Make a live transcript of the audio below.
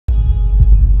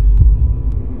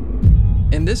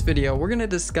In this video, we're going to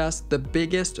discuss the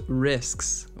biggest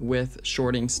risks with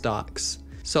shorting stocks.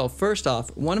 So first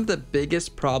off, one of the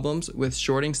biggest problems with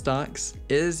shorting stocks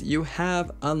is you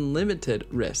have unlimited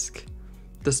risk.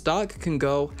 The stock can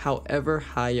go however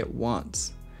high it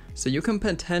wants. So you can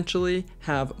potentially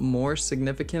have more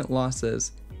significant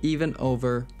losses even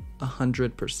over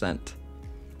 100%.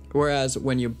 Whereas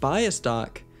when you buy a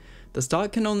stock, the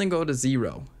stock can only go to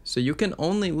zero. So you can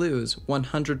only lose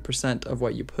 100% of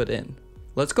what you put in.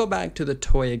 Let's go back to the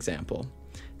toy example.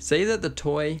 Say that the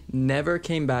toy never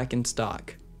came back in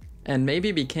stock and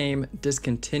maybe became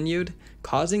discontinued,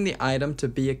 causing the item to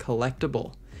be a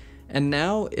collectible. And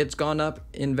now it's gone up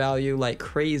in value like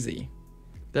crazy.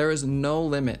 There is no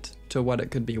limit to what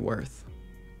it could be worth.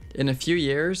 In a few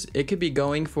years, it could be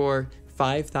going for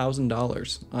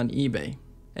 $5,000 on eBay,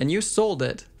 and you sold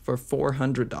it for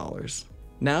 $400.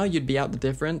 Now you'd be out the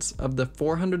difference of the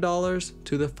 $400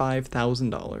 to the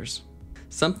 $5,000.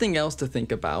 Something else to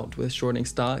think about with shorting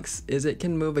stocks is it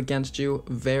can move against you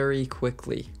very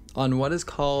quickly on what is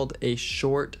called a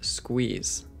short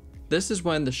squeeze. This is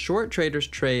when the short traders'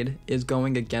 trade is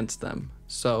going against them.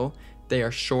 So they are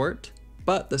short,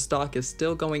 but the stock is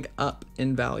still going up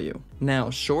in value. Now,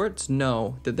 shorts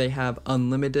know that they have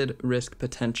unlimited risk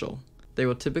potential. They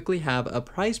will typically have a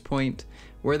price point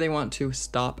where they want to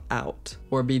stop out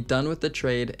or be done with the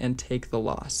trade and take the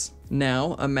loss.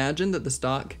 Now, imagine that the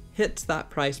stock hits that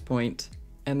price point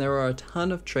and there are a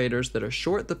ton of traders that are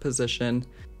short the position,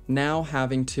 now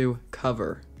having to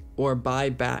cover or buy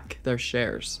back their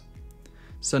shares.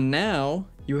 So now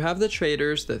you have the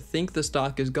traders that think the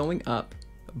stock is going up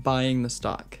buying the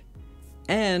stock,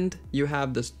 and you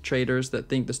have the traders that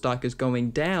think the stock is going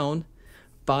down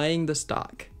buying the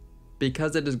stock.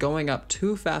 Because it is going up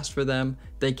too fast for them,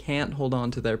 they can't hold on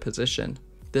to their position.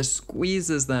 This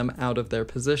squeezes them out of their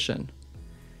position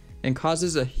and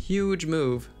causes a huge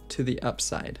move to the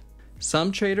upside.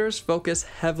 Some traders focus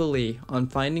heavily on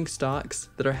finding stocks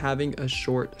that are having a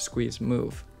short squeeze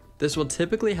move. This will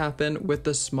typically happen with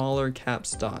the smaller cap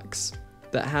stocks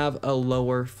that have a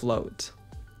lower float.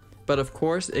 But of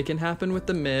course, it can happen with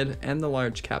the mid and the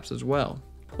large caps as well.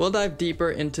 We'll dive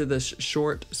deeper into this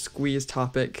short squeeze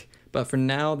topic, but for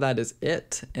now, that is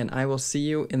it, and I will see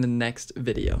you in the next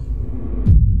video.